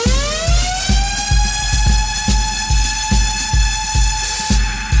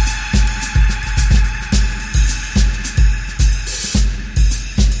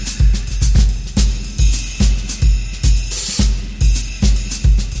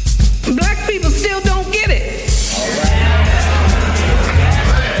black people still don't get it.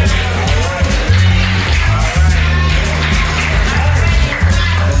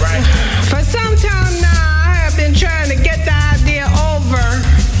 For some time now, I have been trying to get the idea over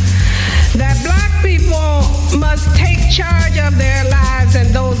that black people must take charge of their lives and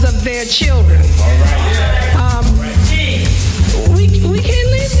those of their children. We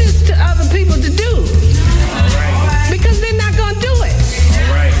can't leave this to other people to do because they're not going to do it.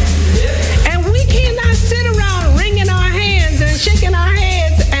 And we cannot sit around wringing our hands and shaking our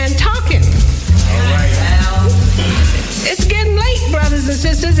heads and talking. It's getting late, brothers and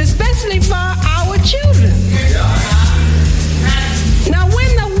sisters, especially for our children. Now, when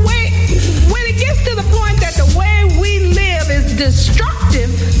it gets to the point that the way we live is destructive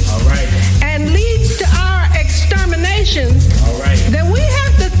and leads to our extermination, then we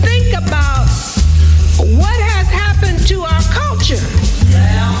have to think about what has happened to our culture.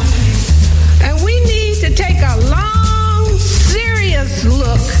 And we need to take a long, serious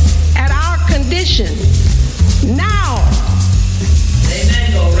look at our condition now.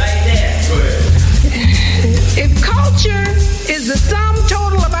 Amen, go right there. If culture is the sum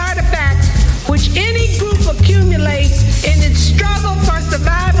total of artifacts which any group accumulates in its struggle for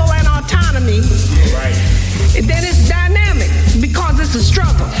survival and autonomy, then it's dynamic because it's a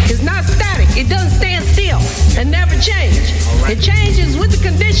struggle. It's not static. It doesn't stand still and never change. It changes with the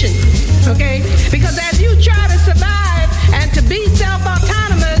condition, okay? Because as you try to survive and to be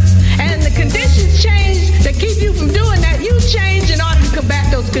self-autonomous and the conditions change that keep you from doing that, you change in order to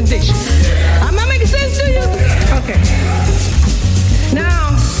combat those conditions. Am I making sense to you? Okay.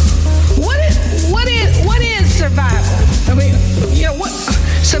 Now, what is survival? I mean, what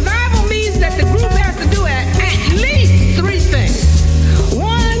survival means that the group has to do at least three things.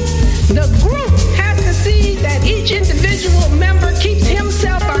 One, the group has to see that each individual member keeps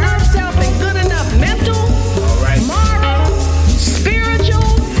himself or herself in good enough mental, moral, spiritual,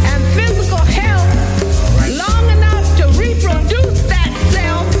 and physical health long enough to reproduce that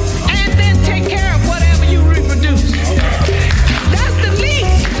self and then take care of whatever you reproduce. That's the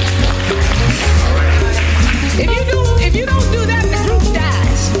least. If you don't do that, the group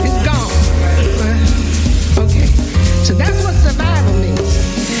dies. It's gone. Okay. So that's what survival means.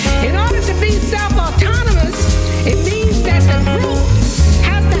 In order to be self-autonomous, it means that the group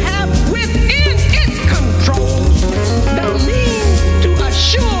has to have within its control the means to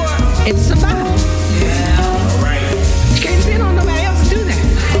assure its survival. You can't depend on nobody else to do that.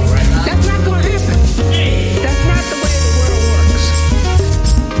 That's not going to happen. That's not the way the world works.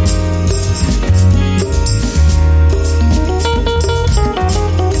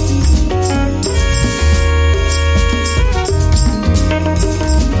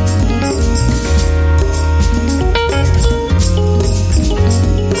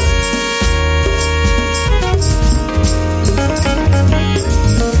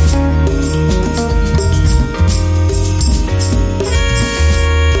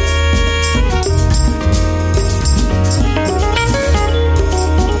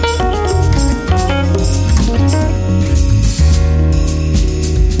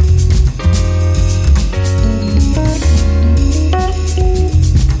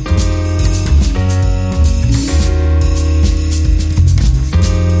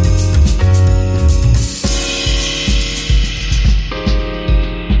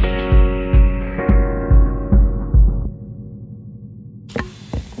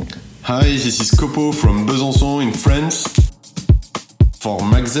 Hi, this is Copo from Besançon in France for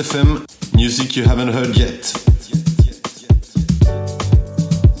Max FM, music you haven't heard yet.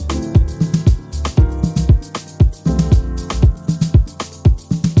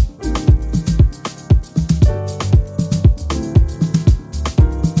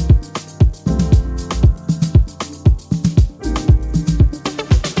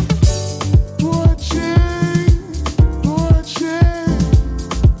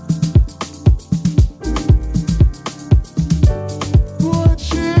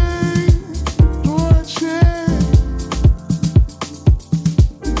 Watch it.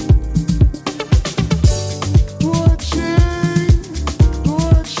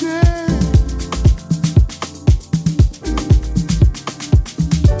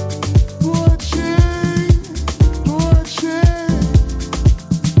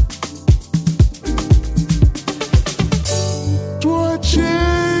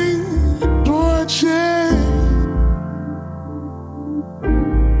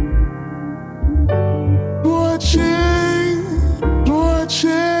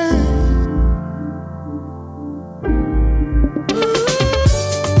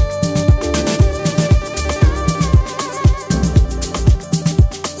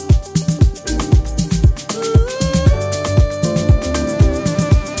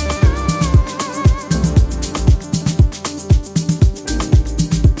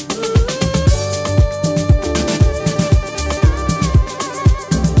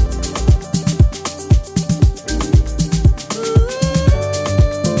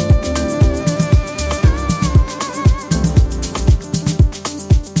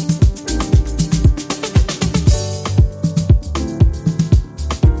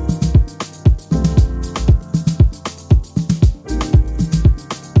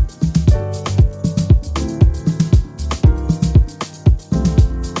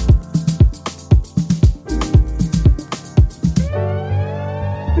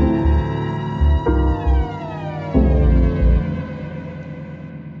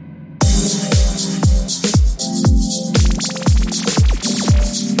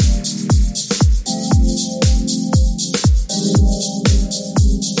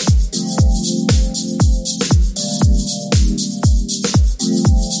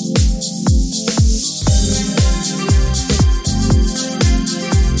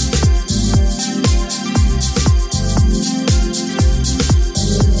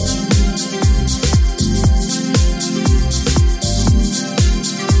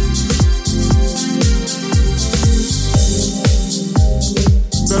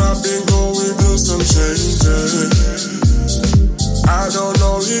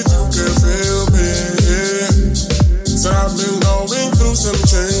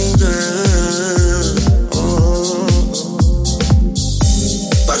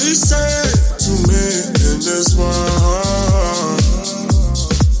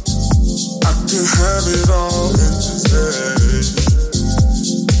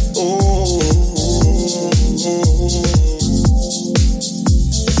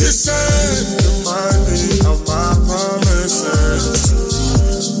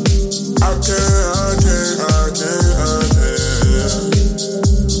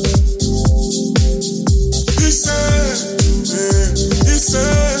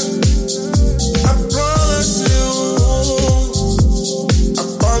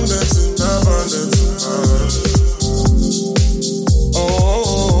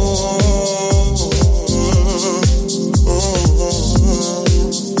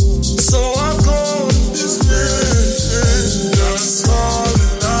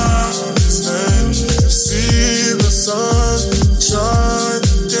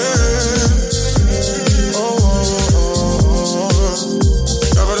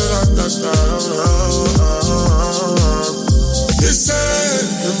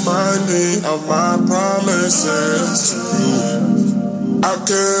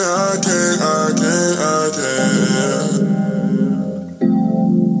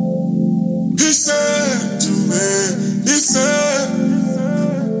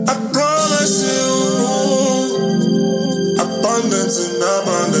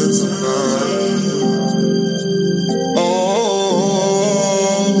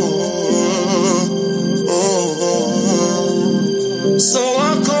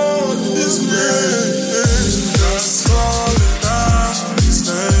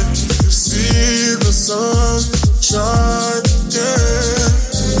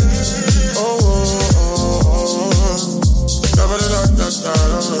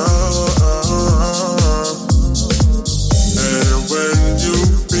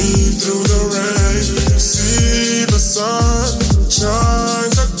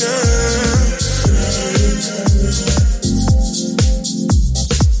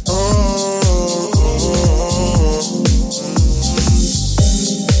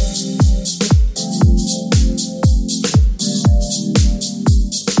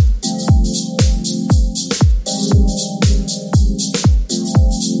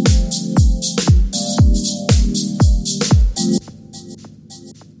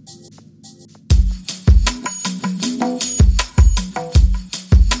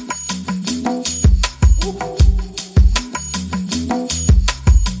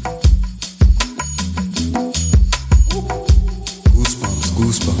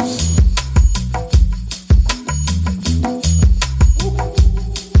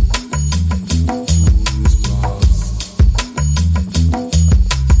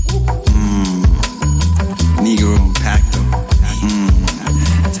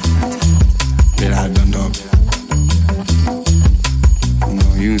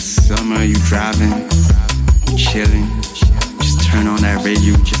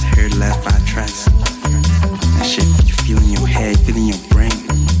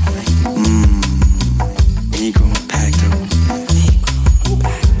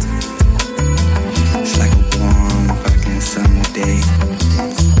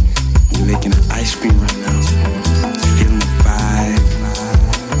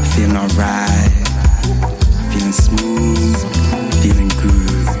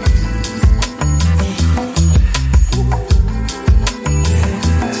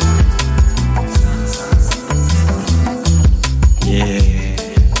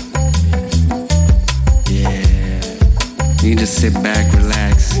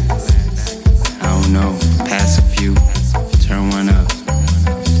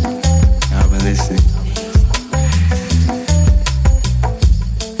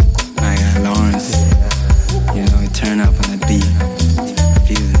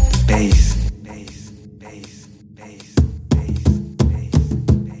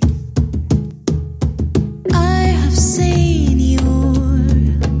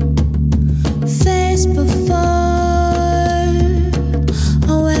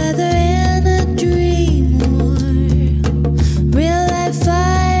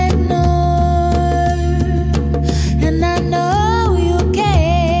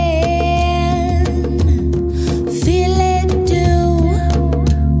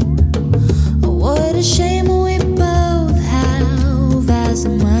 as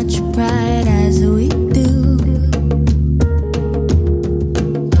much pride as we do.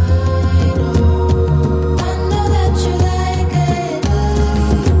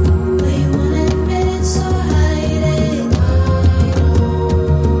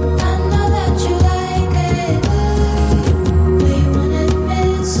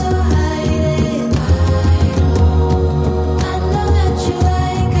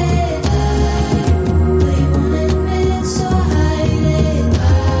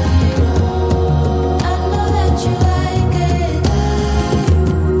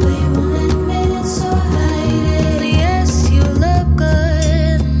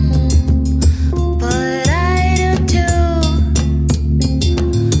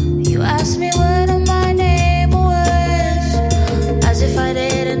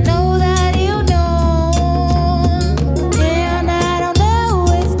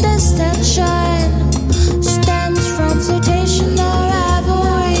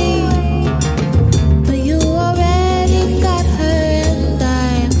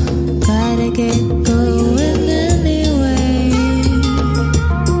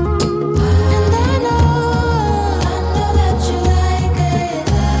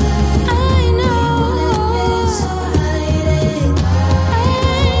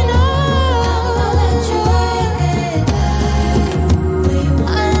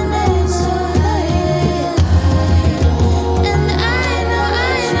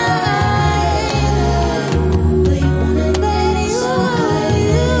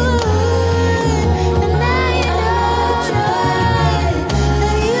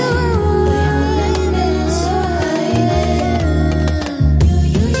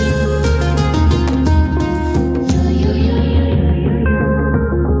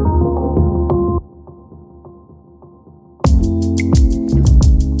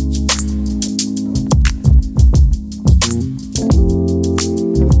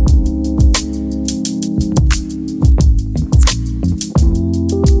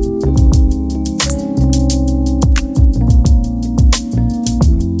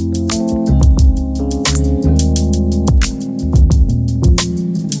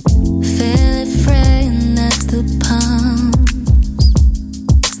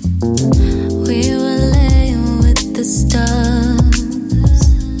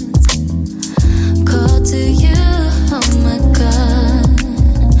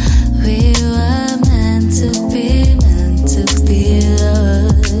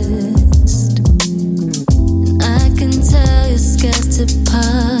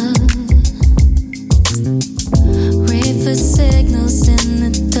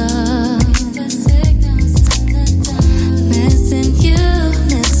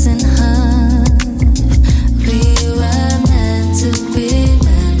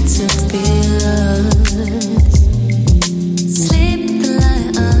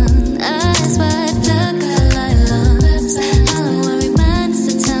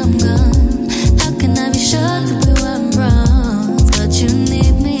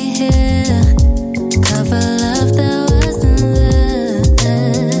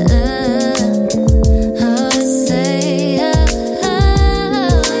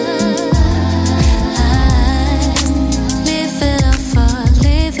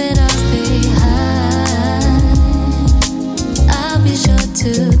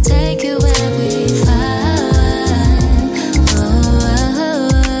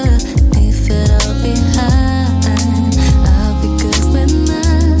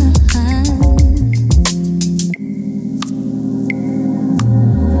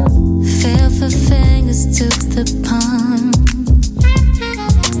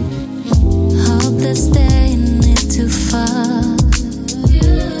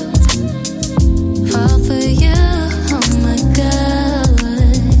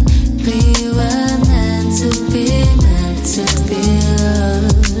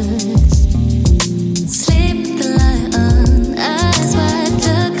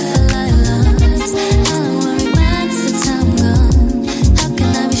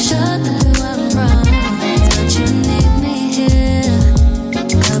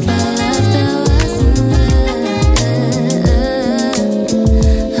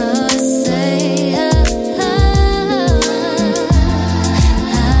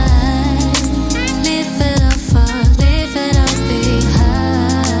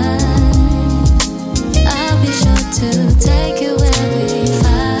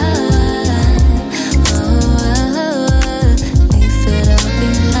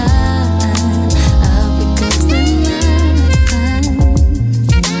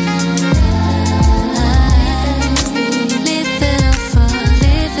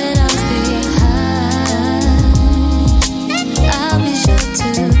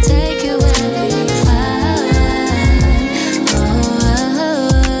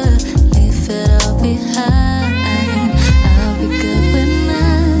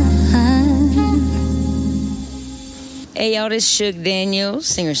 is Sug Daniels,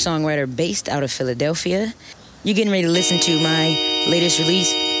 singer-songwriter based out of Philadelphia. You're getting ready to listen to my latest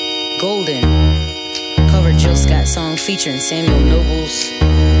release, Golden. Cover Jill Scott song featuring Samuel Nobles.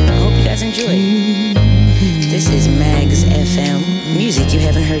 I hope you guys enjoy. This is Mags FM, music you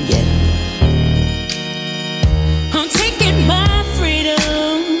haven't heard yet. I'm taking my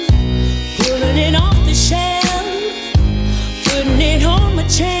freedom, pulling it off the shelf, putting it on my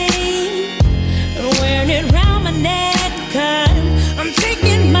chain, and wearing it round my neck. I'm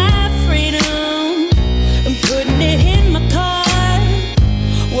taking my freedom and putting it in my car.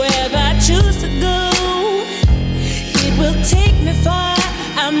 Wherever I choose to go, it will take me far.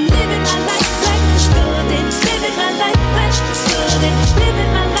 I'm living my life like it's golden, living my life like it's golden,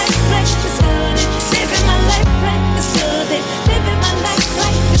 living my life like it's golden, living my life like it's golden, living my life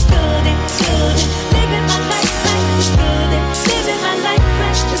like it's golden, golden, living my life like it's golden, living my life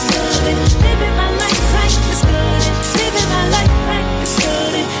like it's golden, living my life like it's golden, living my life like it's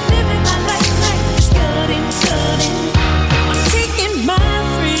golden, living my life like it's golden, golden. I'm taking my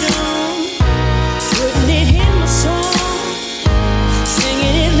freedom, putting it in my soul,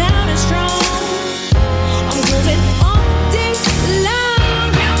 singing it loud and strong. I'm moving all day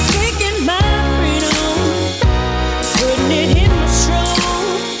long. I'm taking my freedom, putting it in my stroll.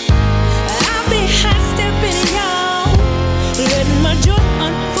 I'll be half stepping y'all, letting my joy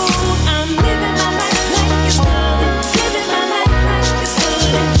unfold. I'm living my life like it's golden, living my life like it's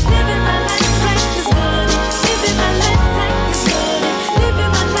golden, living my life like it's golden, living my life like it's golden,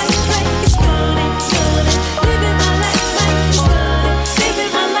 living my life like it's golden, golden, living my life like it's golden,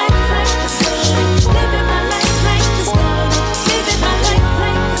 living my life like it's golden, living my life like it's golden, living my life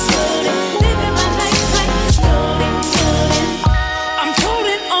like it's golden, living my life like it's golden, golden. I'm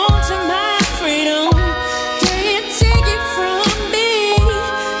holding on to my freedom, can't take it from me.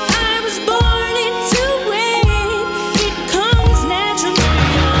 I was born into it, it comes naturally.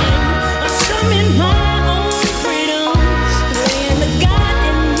 I'm swimming my own freedom, playing the God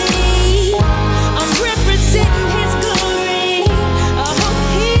in me. I'm representing His glory. I hope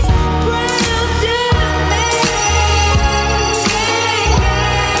He's proud of me.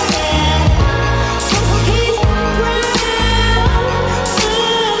 Hope He's proud of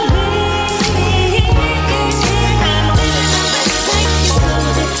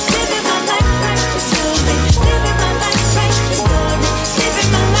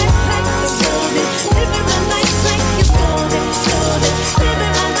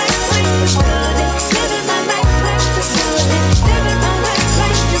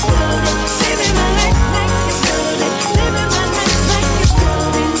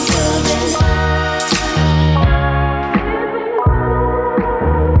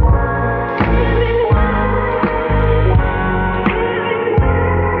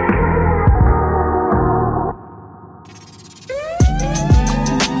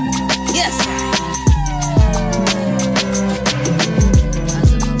Yes.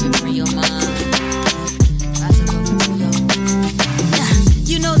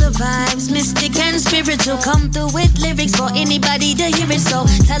 You know the vibes, mystic and spiritual. Come through with lyrics for anybody to hear it. So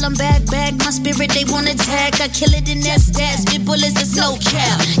tell them back, my spirit, they want to attack. I kill it in that stat. Spit bullets, there's no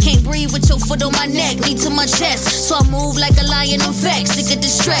cap. Can't breathe with your foot on my neck. Need too much chest. So I move like a lion on vex. Sick of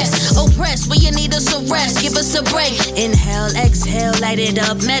distress. Oppressed, but you need us a rest. Give us a break. Inhale, exhale, light it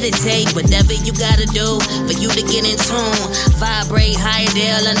up, meditate. Whatever you gotta do for you to get in tune. Vibrate higher,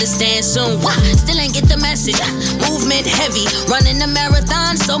 they'll understand soon. Wah, still ain't get the message. Movement heavy. Running a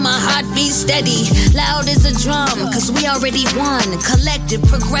marathon, so my heart beats steady. Loud as a drum, cause we already won. Collective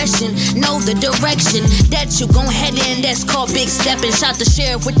progression, know the direction that you gon' head in. That's called big stepping. Shot the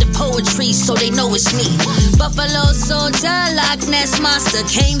sheriff with the poetry, so they know it's me. Buffalo soldier, Loch Ness monster.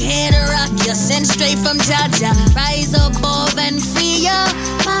 Came here to rock ya, sent straight from Jaja. Rise above and free your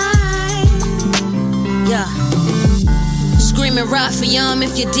mind. Yeah. Screaming Raphael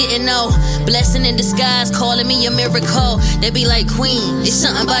if you didn't know. Blessing in disguise, calling me a miracle. They be like, Queen, it's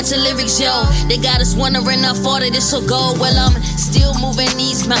something about your lyrics, yo. They got us wondering how far that this will go. Well, I'm still moving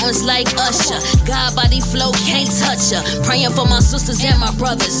these mountains like Usher. God body flow, can't touch ya. Praying for my sisters and my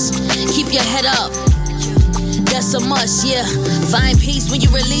brothers. Keep your head up. That's a must, yeah. Find peace when you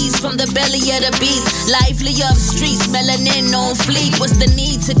release from the belly of the beast. Lively up streets, melanin on fleek. What's the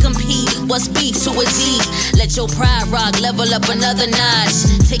need to compete? What's beef to a D? Let your pride rock, level up another notch.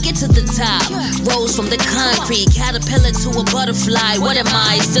 Take it to the top. Rose from the concrete, caterpillar to a butterfly. What am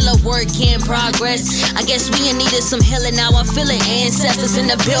I? Still a work in progress. I guess we needed some healing. Now I feel it. Ancestors in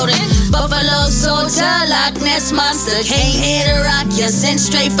the building. Buffalo soldier, Loch Ness monster. Came here to rock ya, sent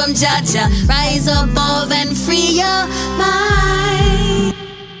straight from Jaja. Rise above and free your mind.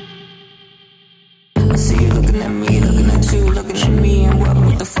 I see you looking at me, looking at feel looking at me, and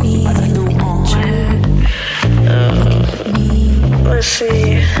what the fuck you gotta do? Let's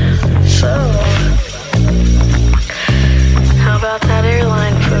see. So, how about that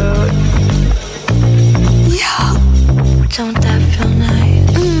airline food? Yeah. Don't that feel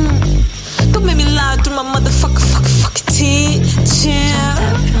nice? Don't make me lie through my fucking teeth. Chill. Don't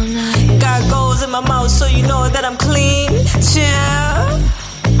that feel nice? Got goals in my mouth, so you know that I'm clean. Chill.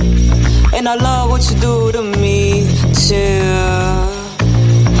 And I love what you do to me. Chill.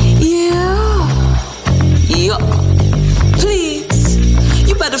 Yeah. Please,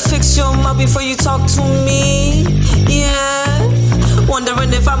 you better fix your mouth before you talk to me. Yeah.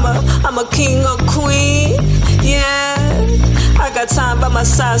 Wondering if I'm a king or queen. Yeah. I got time by my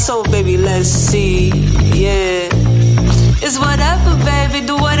side, so baby, let's see. Yeah. It's whatever, baby.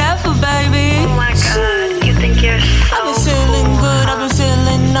 Do whatever, baby. Oh my God, you think you're so I've been feeling good, I've been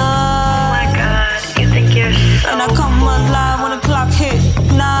feeling nice. Oh my God, you think you're so And I come alive when the clock hit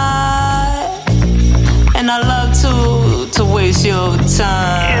 9. And I love to waste your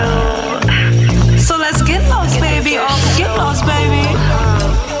time. Ew. So let's get lost, baby. Oh, get lost, baby.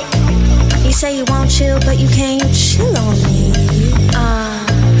 You say you won't chill, but you can't chill on me.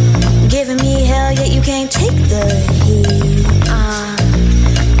 Giving me hell, yet you can't take the heat.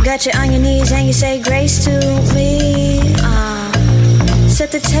 Got you on your knees and you say grace to me.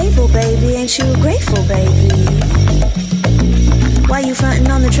 Set the table, baby. Ain't you grateful, baby? Why you frontin'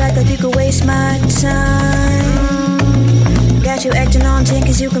 on the track like you could waste my time? Got you acting on 10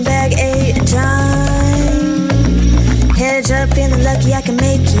 cause you can bag a dime. Heads up, feeling lucky I can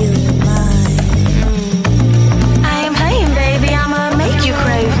make you mine. I ain't playing, baby, I'ma make you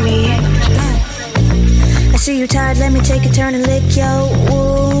crave me. I see you tired, let me take a turn and lick your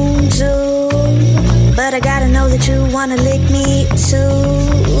wounds, ooh. But I gotta know that you wanna lick me too.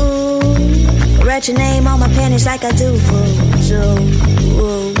 Write your name on my panties like I do voodoo.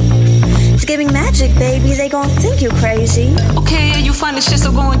 It's giving magic, baby, they gon' think you crazy. Okay, yeah, you find the shit,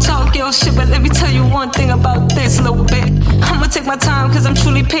 so go and talk your shit. But let me tell you one thing about this little bit. I'ma take my time, cause I'm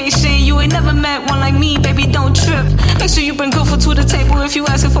truly patient. You ain't never met one like me, baby, don't trip. Make sure you bring good food to the table if you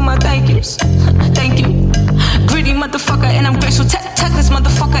asking for my thank yous. Thank you. Greedy motherfucker, and I'm graceful. Tactless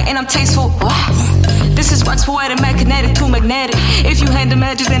motherfucker, and I'm tasteful. This is wax poetic, magnetic, too magnetic. If you hand the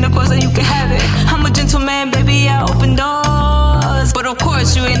magic, then of course then you can have it. I'm a gentleman, baby, I open doors. But of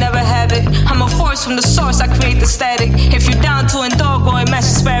course you ain't never have it. I'm a force from the source, I create the static. If you're down to endure, go and match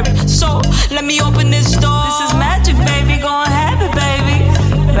the spirit. So, let me open this door. This is magic, baby, go and have it, baby.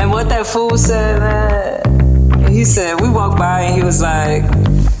 Man, what that fool said, man. He said, we walked by and he was like,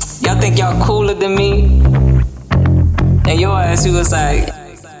 y'all think y'all cooler than me? And your ass, he was like,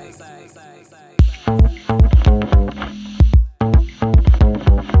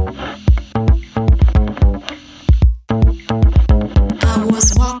 I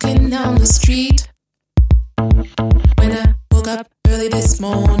was walking down the street when I woke up early this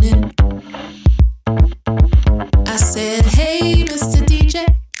morning. I said, hey, Mr. DJ,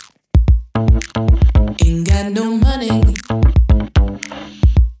 ain't got no money.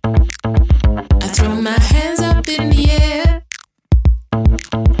 I throw my hands up in the air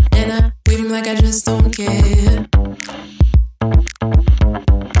and I wave them like I just don't care.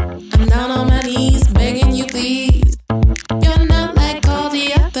 I'm down on my knees begging you please. You're not like all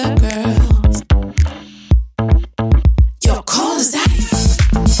the other girls. You're cold as ice.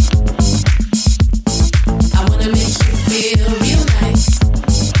 I wanna make you feel real nice.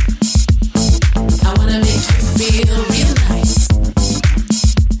 I wanna make you feel real nice.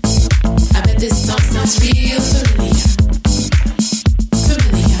 I bet this song sounds real familiar.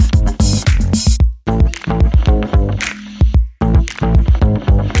 Familiar.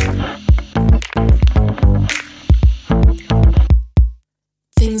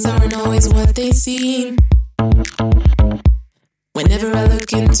 Things aren't always what they seem. Whenever I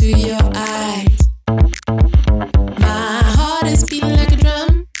look into your eyes, my heart is beating like a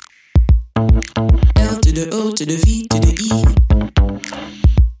drum. L to the O to the V to the E.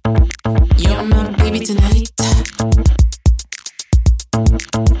 You're my baby tonight.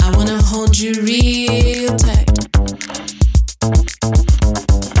 I wanna hold you real tight.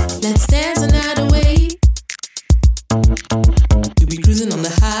 Let's dance the night away. You'll be cruising on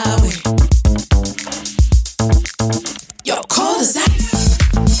the highway. You're cold as ice.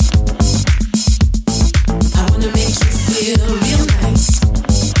 I wanna make you feel real nice.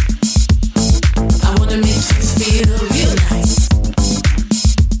 I wanna make you feel real nice.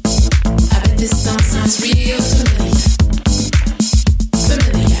 I bet this song sounds real familiar.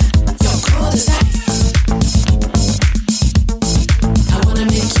 Familiar. You're cold as ice. I wanna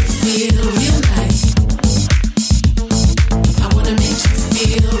make you feel real nice.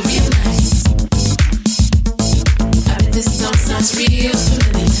 real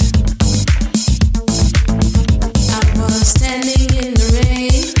familiar. I was standing in the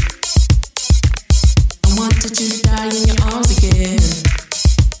rain. I wanted to die in your arms again.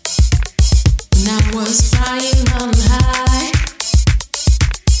 When I was flying on high,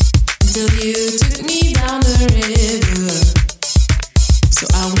 until you took me down the river. So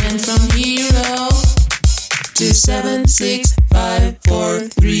I went from hero to 7, 6, 5, 4,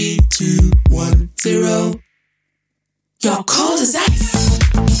 3, 2, 1, 0. You're cold as ice.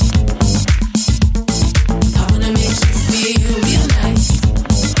 I wanna make you feel real nice.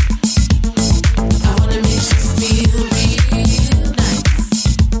 I wanna make you feel real nice.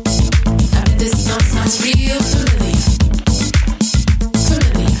 I bet this song sounds real familiar.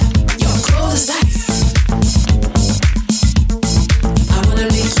 Familiar. You're cold as ice. I wanna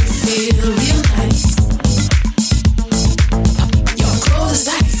make you feel real nice. You're cold as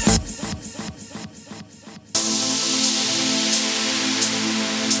ice.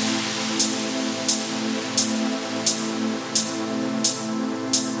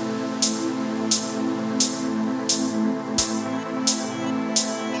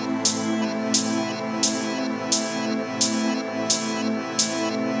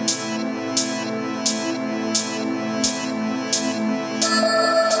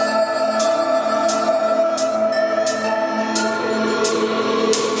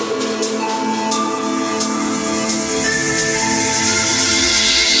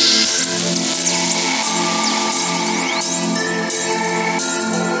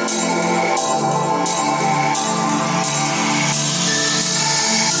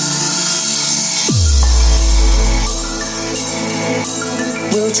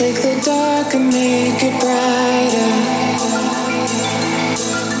 We'll take the dark and make it brighter.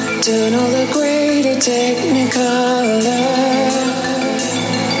 Turn all the gray to technicolor.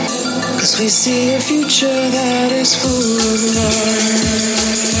 'Cause we see a future that is full of love.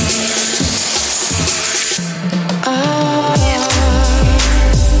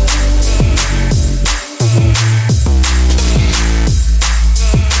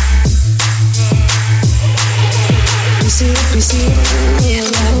 We see it, yeah,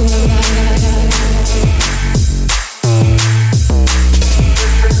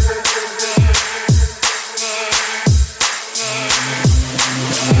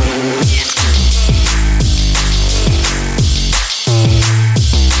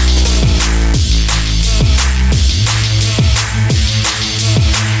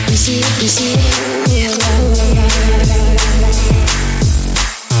 we see it, yeah,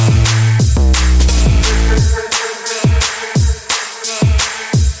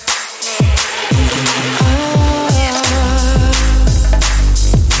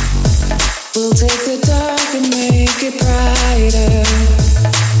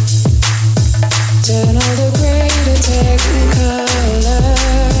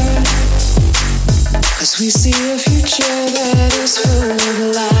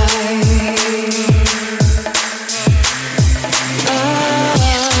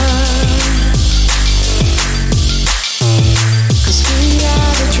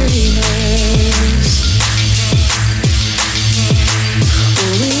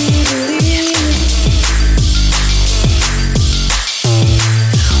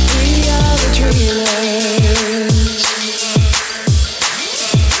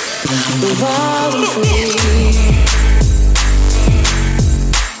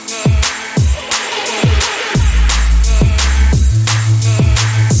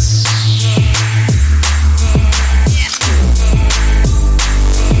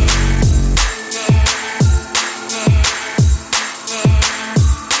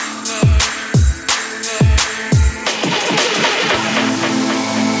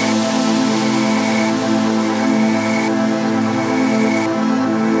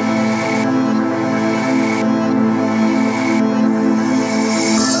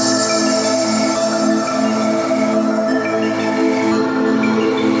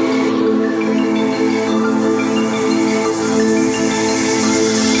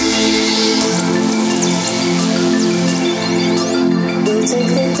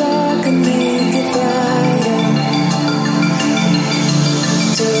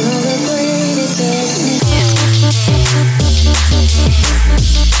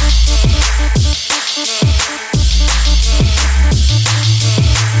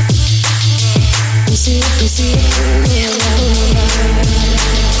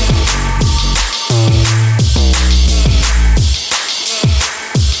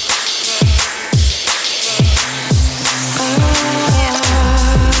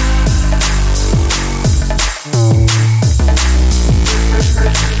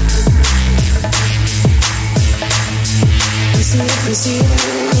 'cause you're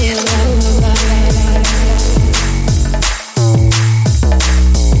out of my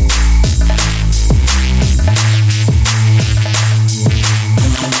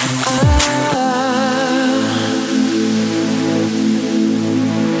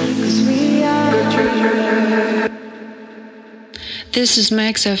This is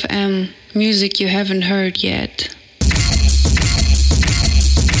Max FM, music you haven't heard yet.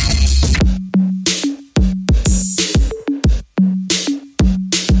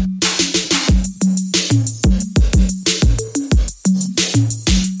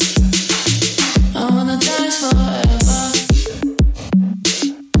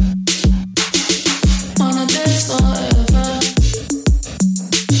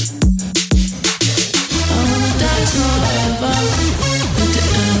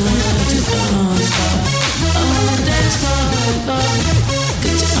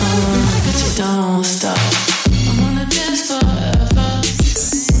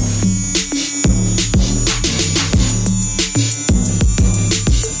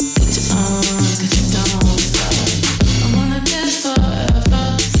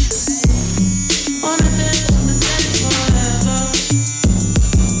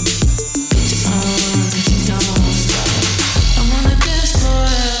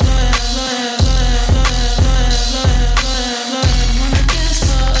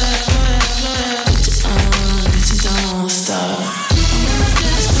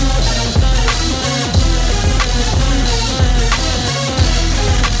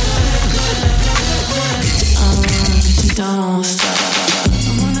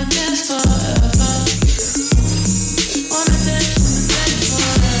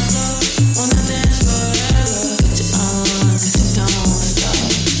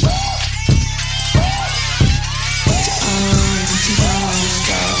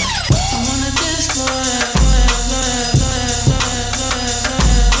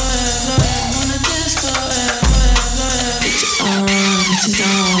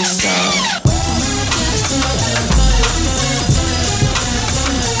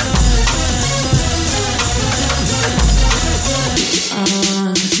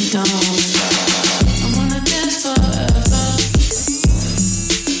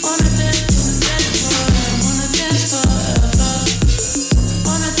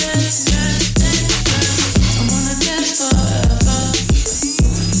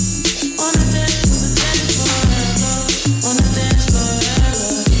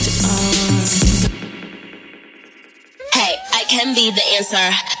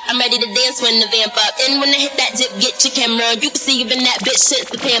 I'm ready to dance when the vamp up. And when I hit that dip, get your camera. You can see even that bitch shit's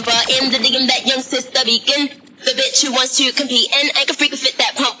the pamper. In the DM, that young sister beacon. The bitch who wants to compete. And I can freaking fit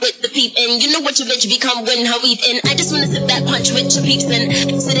that pump with the peep. And you know what your bitch become when her weave in. I just wanna sip that punch with your peeps and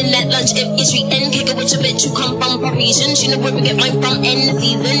sit in that lunch if you're treating. Kick it with your bitch who come from Parisian. She know where we get mine from in the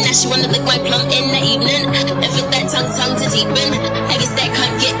season. Now she wanna lick my plum in the evening. And fit that tongue to deepen. I guess that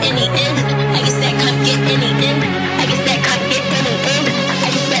can't get any in. I guess that can't get any in. I guess that can't get any in.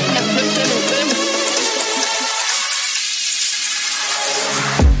 I guess that can't get any in.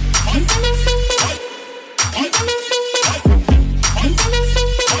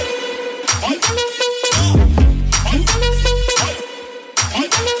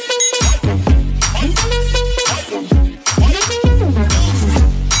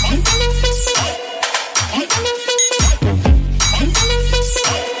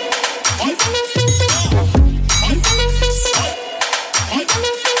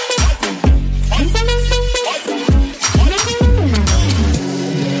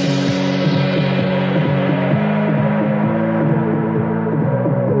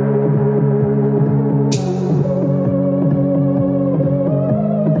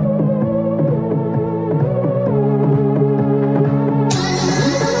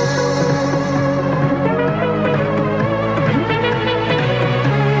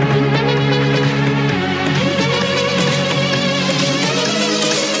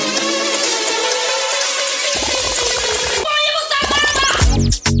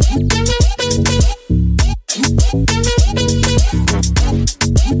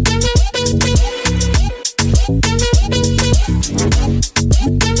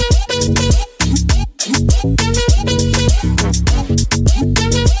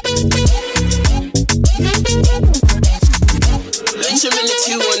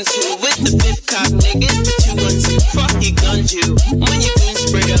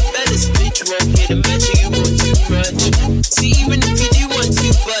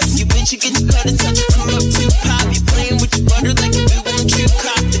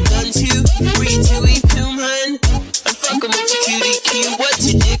 What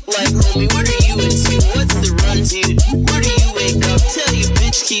to dick like, homie? What are you into? What's the run, dude? Where do you wake up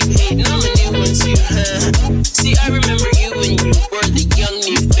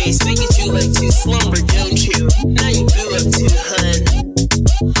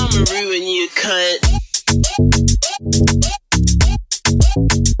ruin you, cunt.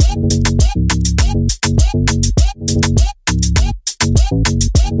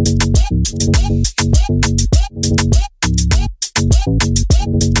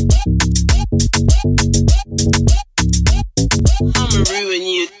 I'ma ruin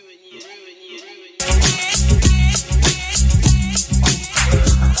you.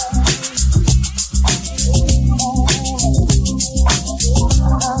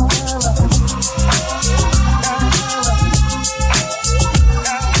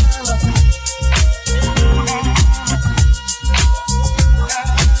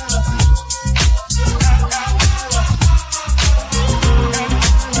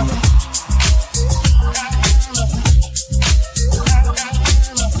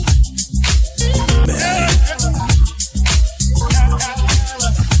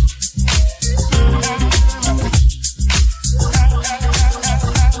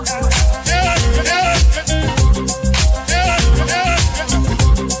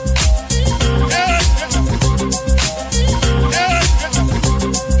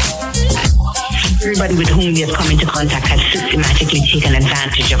 Everybody with whom we have come into contact has systematically taken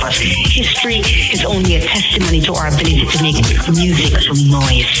advantage of us. History is only a testimony to our ability to make music from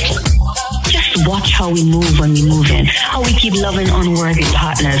noise. Just watch how we move when we move in, how we keep loving unworthy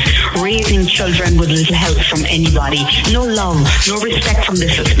partners, raising children with little help from anybody, no love, no respect from the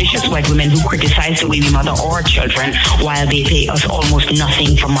suspicious white women who criticize the way we mother our children while they pay us almost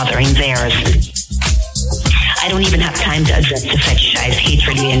nothing for mothering theirs. I don't even have time to address the fetishized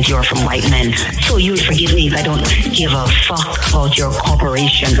hatred we endure from white men. So you'll forgive me if I don't give a fuck about your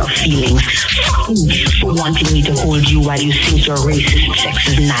corporation of feelings. Fuck you for wanting me to hold you while you sink your racist,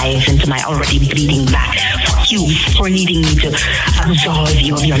 sexist knives into my already bleeding back. Fuck you for needing me to absolve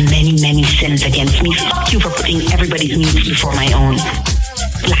you of your many, many sins against me. Fuck you for putting everybody's needs before my own.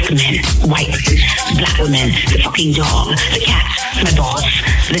 Black men, white men, black women, the fucking dog, the cat, my boss,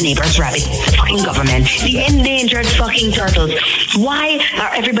 the neighbor's rabbit, the fucking government, the endangered fucking turtles. Why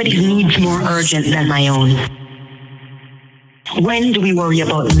are everybody's needs more urgent than my own? When do we worry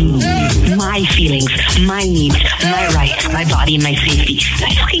about me, my feelings, my needs, my rights, my body, my safety,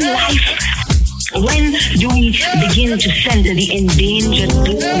 my fucking life? When do we begin to center the endangered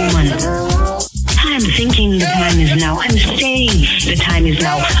black woman? I'm thinking the time is now. I'm saying the time is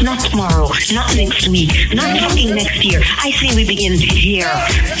now. Not tomorrow, not next week, not fucking next year. I say we begin here,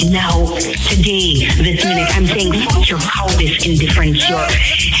 now, today, this minute. I'm saying fuck your cowardice, indifference, your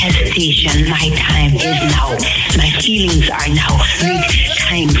hesitation. My time is now. My feelings are now. Make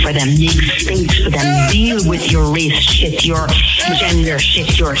time for them. Make space for them. Deal with your race shit, your gender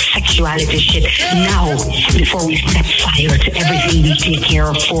shit, your sexuality shit now, before we set fire to everything we take care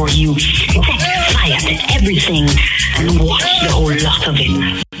of for you. Set fire to everything and watch the whole lot of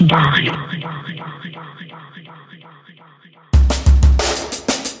it burn.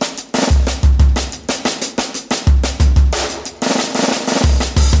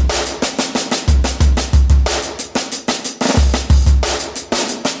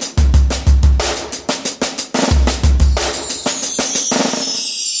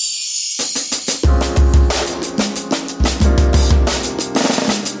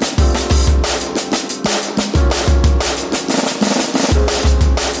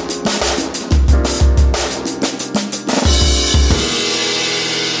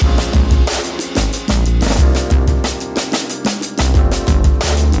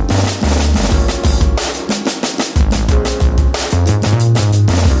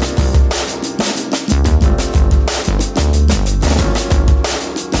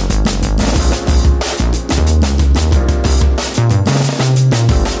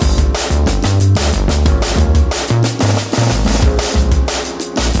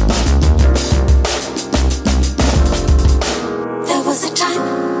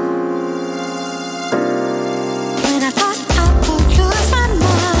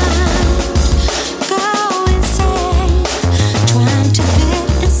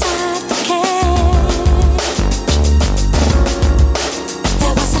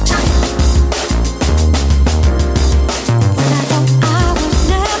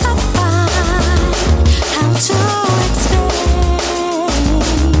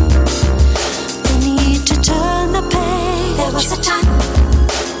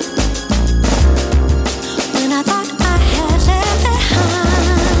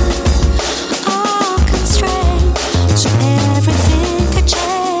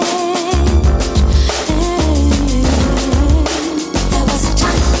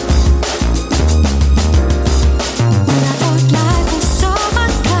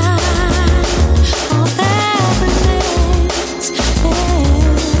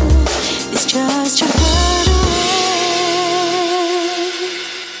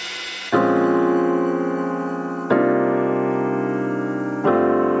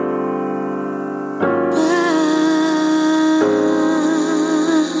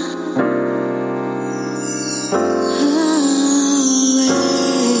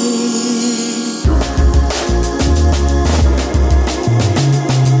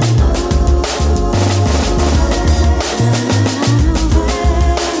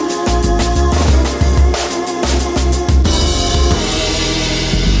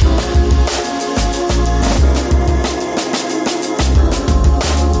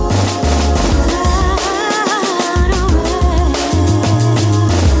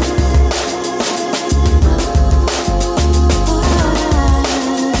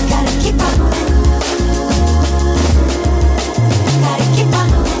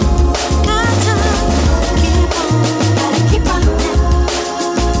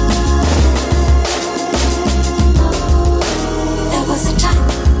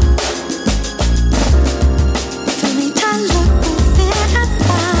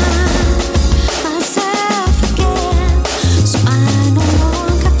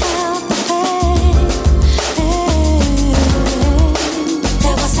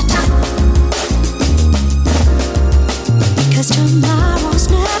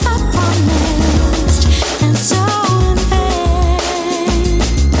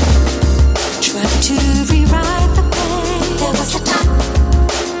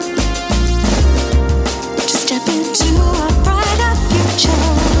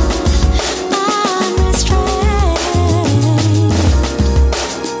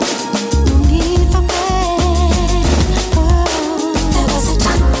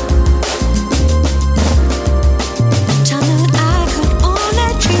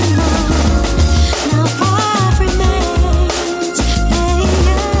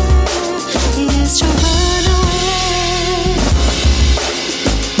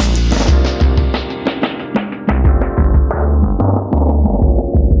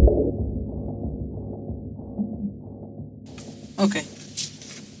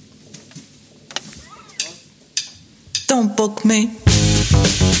 don't book me.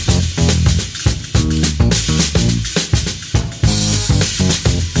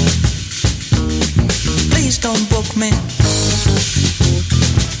 Please don't book me.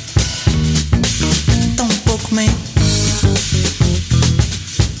 Don't book me.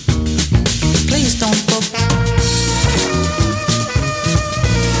 Please don't book me.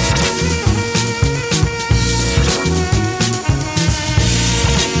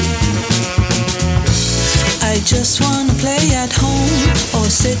 I just wanna play at home or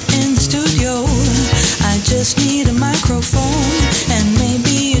sit in the studio. I just need a microphone and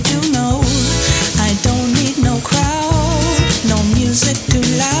maybe you do know I don't need no crowd, no music too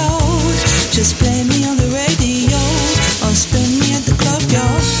loud. Just play me on the radio or spin me at the club,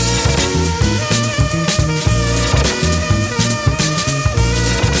 y'all.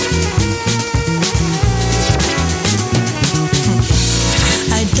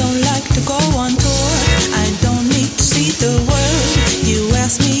 I don't like to go on tour. I don't need to see the world. You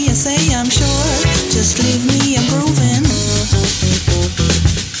ask me, I say I'm sure. Just leave me, I'm grooving.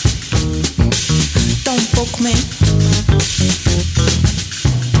 Don't book me.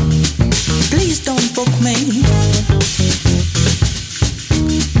 Please don't book me.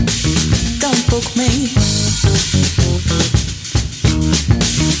 Don't book me.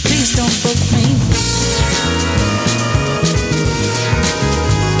 Please don't book me.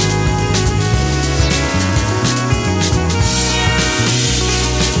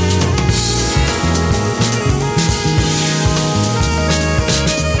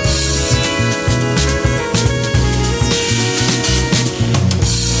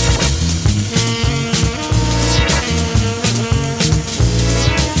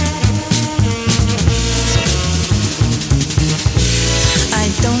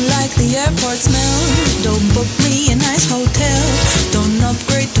 The airport smell. Don't book me a nice hotel. Don't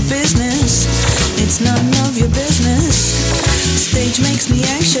upgrade to business. It's none of your business. Stage makes me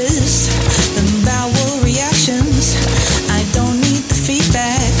anxious. The bowel reactions. I don't need the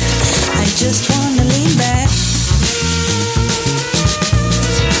feedback. I just wanna lean back.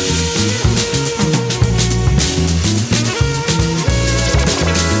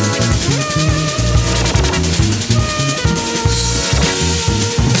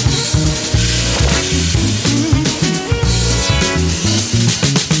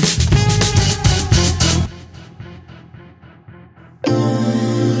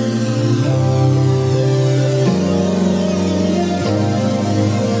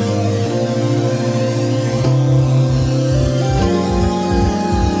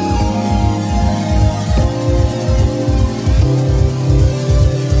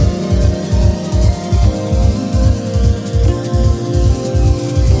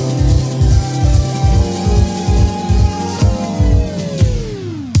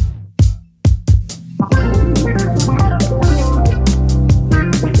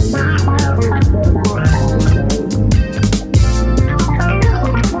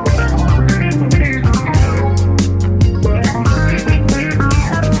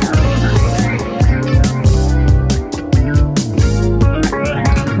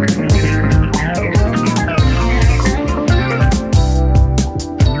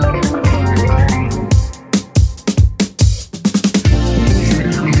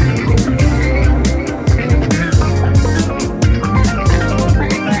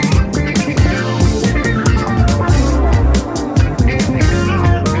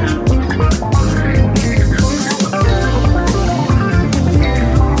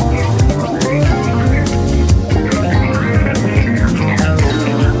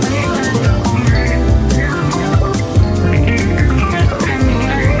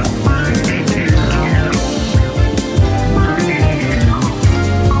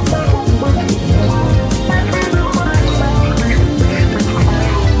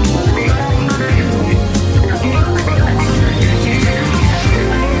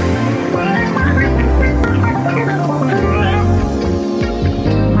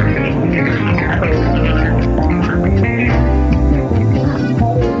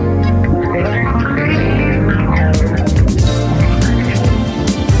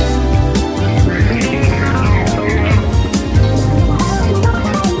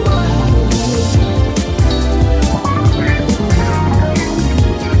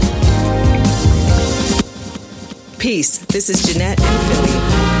 Peace, this is Jeanette in Philly,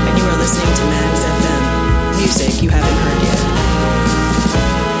 and you are listening to Mags FM, music you haven't heard yet.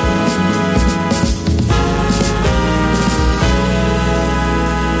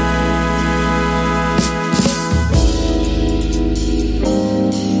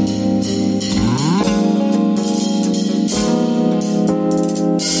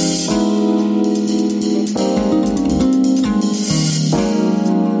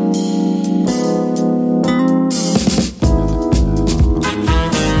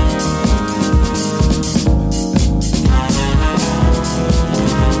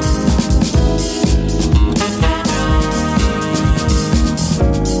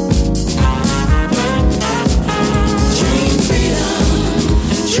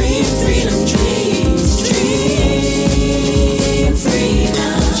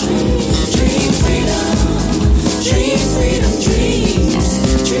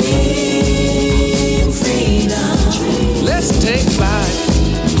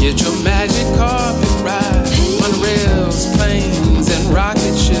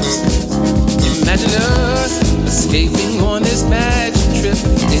 escaping on this magic trip.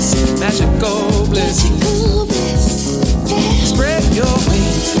 It's magical bliss. Spread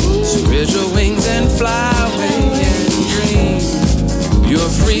your wings and fly away and dream your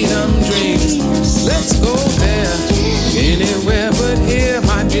freedom dreams. Let's go there, anywhere but here,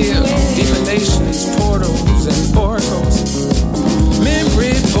 my dear. Divinations, portals and oracles,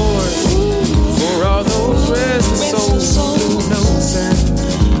 memory boards for all those restless souls, blue notes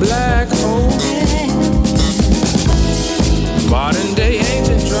and black holes. Modern day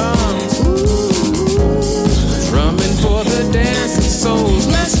ancient drums, drumming for the dancing souls.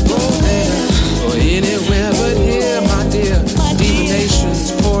 Let's go there, or anywhere but here, my dear.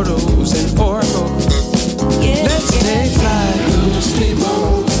 Divinations, portals and oracles. Let's take flight, loose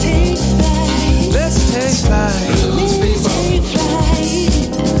people. Let's take flight, loose people.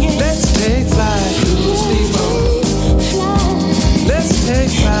 Let's take flight, loose people. Let's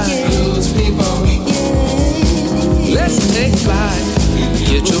take flight, loose people. Let's take flight.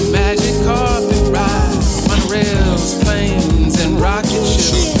 Get your magic carpet ride on rails, planes, and rocket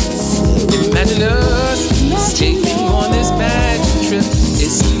ships. Imagine us escaping on this magic trip.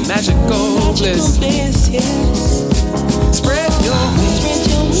 It's magical bliss. Spread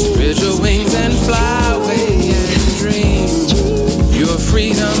your wings and fly away and dream your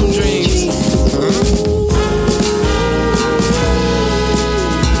freedom dreams.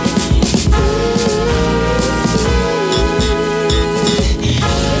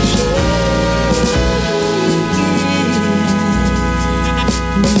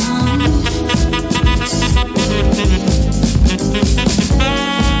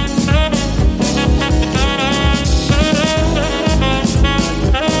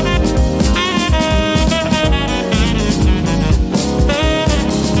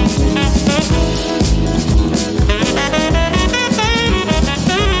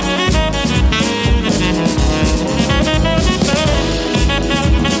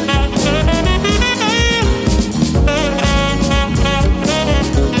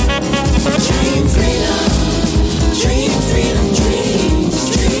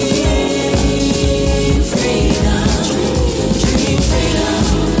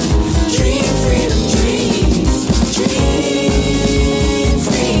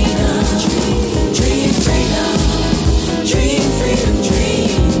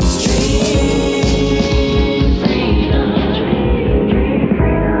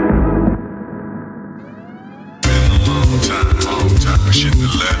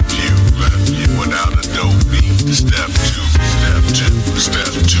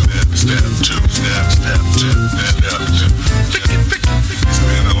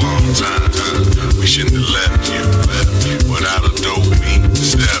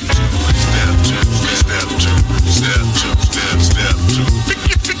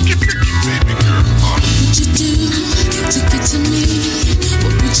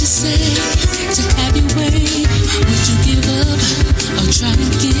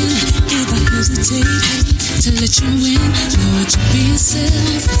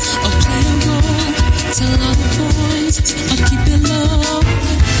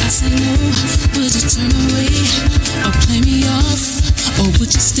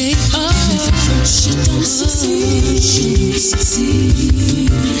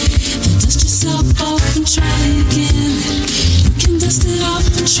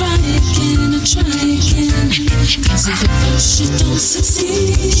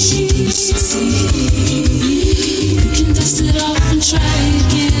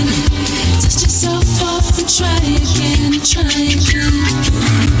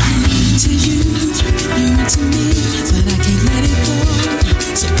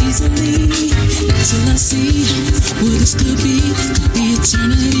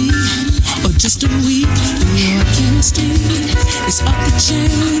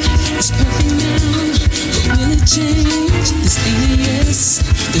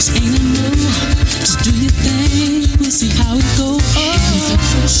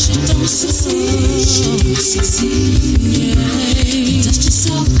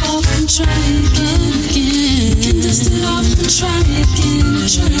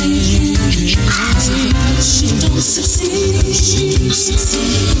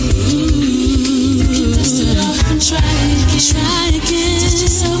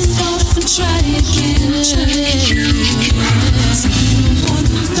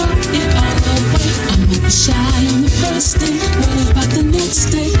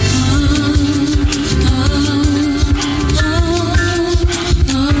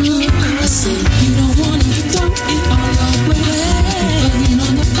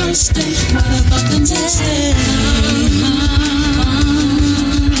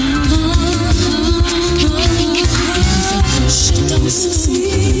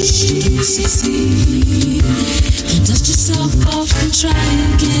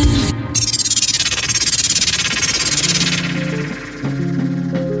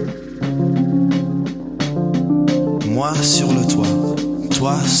 Moi sur le toit,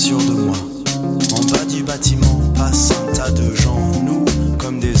 toi sûr de moi. En bas du bâtiment passe un tas de gens. Nous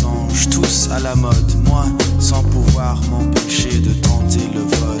comme des anges, tous à la mode. Moi sans pouvoir m'empêcher de tenter le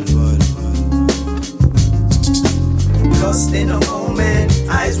vol. Lost in a moment,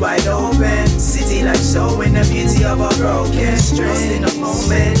 eyes wide open. City like showing the beauty of a broken string. Lost in a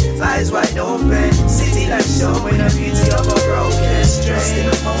moment, eyes wide open. City like showing the beauty of a broken string. Lost in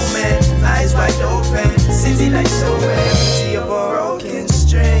a moment, eyes wide open. City like showing the beauty of a broken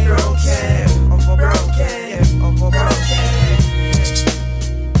string. Broken, of a broken, of a broken.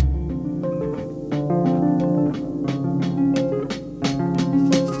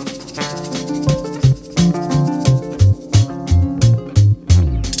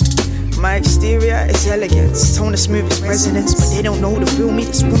 My exterior is elegance, tone as smooth as resonance, but they don't know to feel me.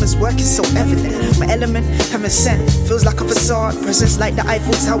 This woman's work is so evident. My element, heaven sent, feels like a facade. Presence like the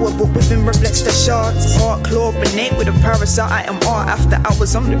Eiffel Tower, but within reflects the shards. Art, claw, beneath with a parasite. I am art. After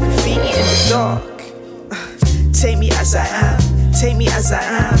hours, I'm the graffiti in the dark. Take me as I am, take me as I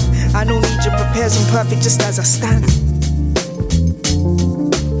am. I don't need your prepares, I'm perfect just as I stand.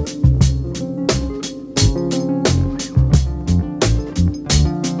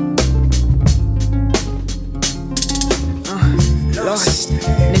 Lost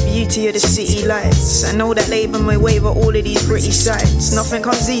in the beauty of the city lights. I know that labour may waver all of these pretty sights. Nothing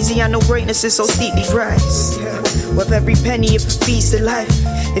comes easy, I know greatness is so steeply priced. With every penny, if it feeds the life,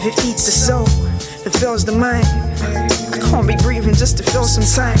 if it feeds the soul, it fills the mind. I can't be breathing just to feel some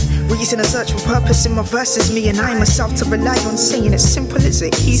time. Reason a search for purpose in my verses. Me and I myself to rely on saying as simple as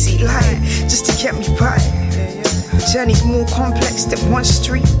an easy line, just to get me by. Journey's more complex than one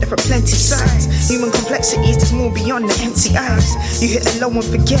street, there are plenty sides. Human complexities, there's more beyond the empty eyes. You hit a low and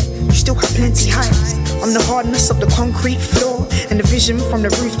forget, you still have plenty highs. I'm the hardness of the concrete floor, and the vision from the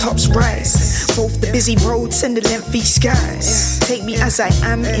rooftops rise. Both the busy roads and the lengthy skies. Take me as I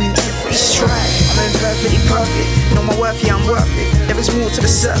am in every stride. I'm imperfectly perfect, know my worth, yeah I'm worth it. There is more to the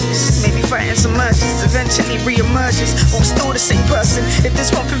surface, maybe fighting some merges, eventually re-emerges. But I'm still the same person, if there's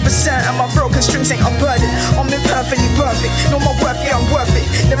 1% and my broken strings ain't unburdened. I'm imperfectly perfect, know my worth, yeah I'm worth it.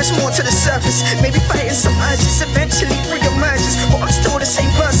 There is more to the surface, maybe fighting some urges, eventually re-emerges. But I'm still the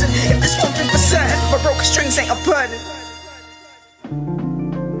same person, if there's 1% my broken strings ain't a burden.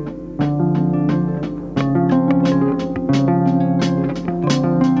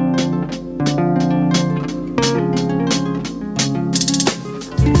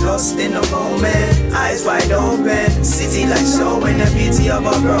 Lost in the moment, eyes wide open. City like showing the beauty of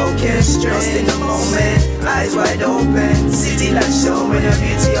a broken string. Lost in the moment, eyes wide open. City like showing the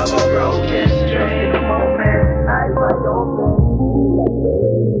beauty of a broken string. Lost in the moment, eyes wide open.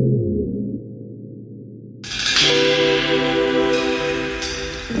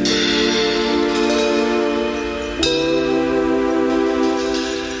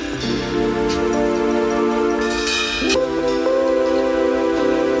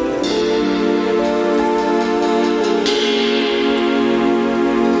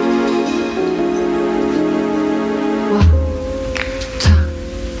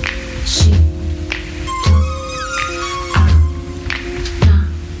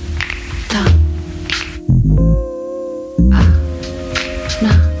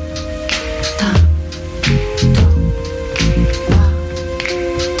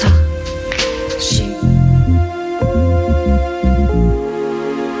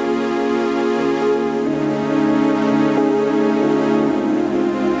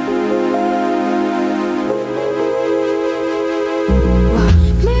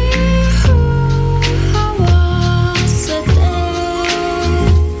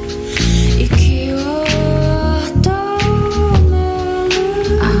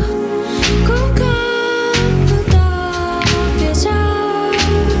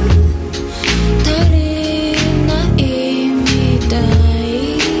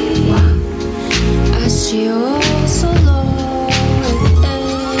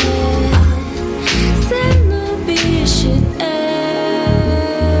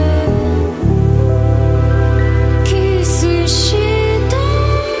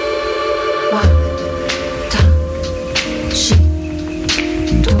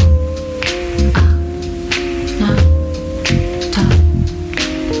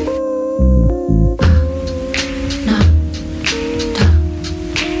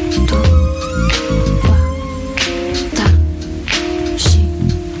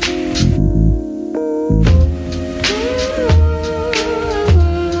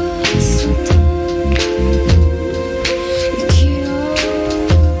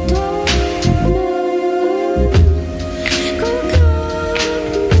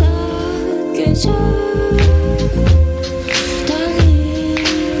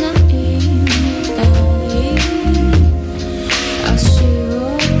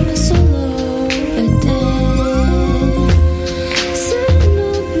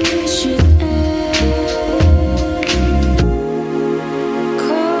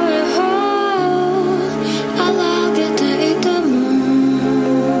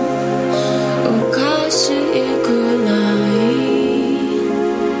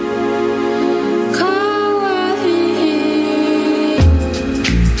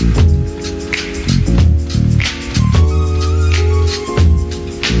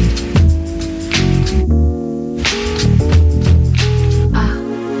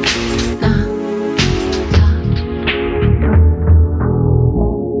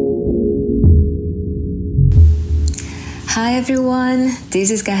 everyone,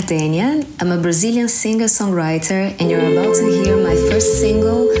 this is Gardênia. I'm a Brazilian singer-songwriter and you're about to hear my first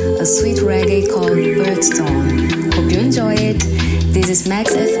single, a sweet reggae called Birdstorm. Hope you enjoy it. This is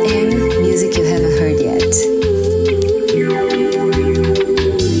Max FM, music you haven't heard yet.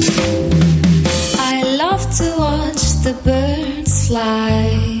 I love to watch the birds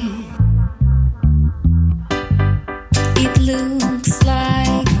fly. It looks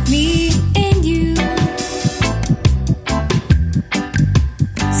like me and you.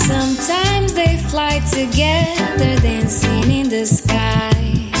 Sometimes they fly together, dancing in the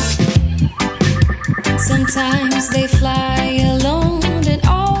sky. Sometimes they fly alone and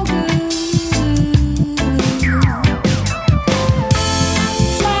all good.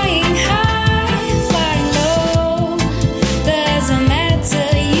 Flying high, flying low, doesn't matter,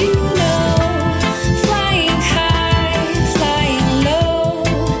 you know. Flying high, flying low,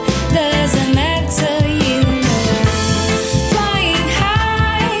 doesn't matter, you know. Flying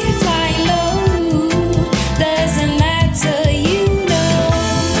high, flying low, doesn't matter, you know.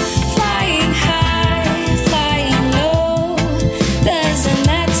 Flying high, flying low, doesn't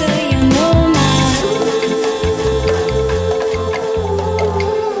matter, you know now.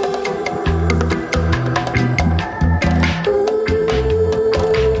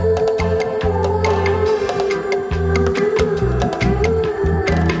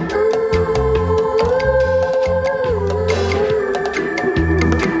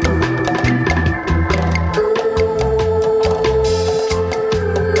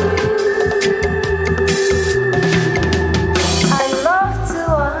 I love to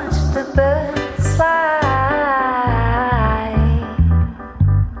watch the birds fly.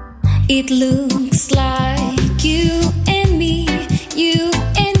 It looks like you and me, you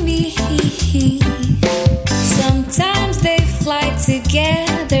and me. Sometimes they fly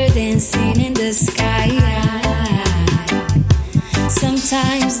together, dancing in the sky.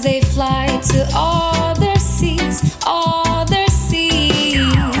 Sometimes they fly to all